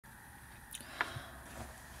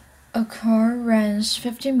A car runs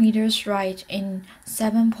 50 meters right in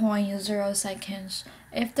 7.0 seconds.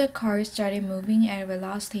 If the car started moving at a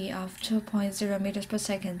velocity of 2.0 meters per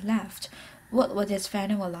second left, what was its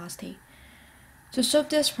final velocity? To solve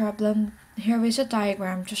this problem, here is a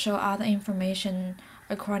diagram to show all the information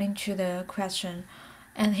according to the question,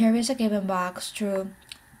 and here is a given box to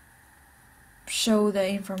show the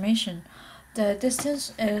information. The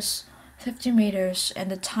distance is 50 meters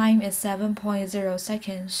and the time is 7.0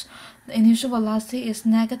 seconds. The initial velocity is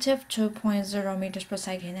negative 2.0 meters per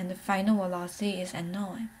second and the final velocity is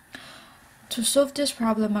unknown. To solve this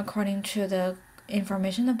problem according to the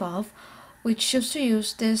information above, we choose to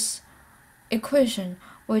use this equation,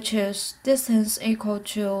 which is distance equal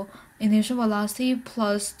to initial velocity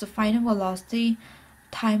plus the final velocity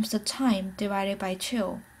times the time divided by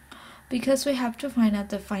 2. Because we have to find out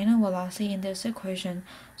the final velocity in this equation,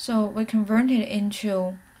 so we convert it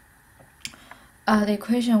into the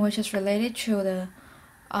equation which is related to the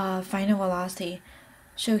final velocity.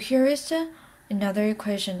 So here is another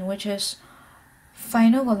equation, which is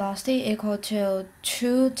final velocity equal to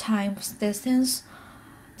 2 times distance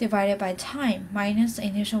divided by time minus the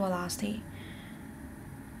initial velocity.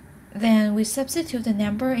 Then we substitute the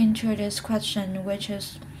number into this question, which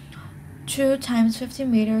is 2 times 50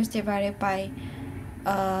 meters divided by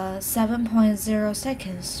 7.0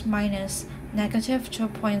 seconds minus negative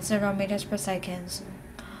 2.0 meters per second.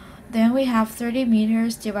 Then we have 30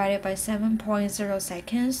 meters divided by 7.0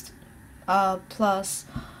 seconds plus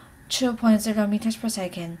 2.0 meters per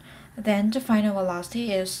second. Then the final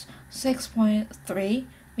velocity is 6.3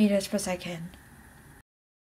 meters per second.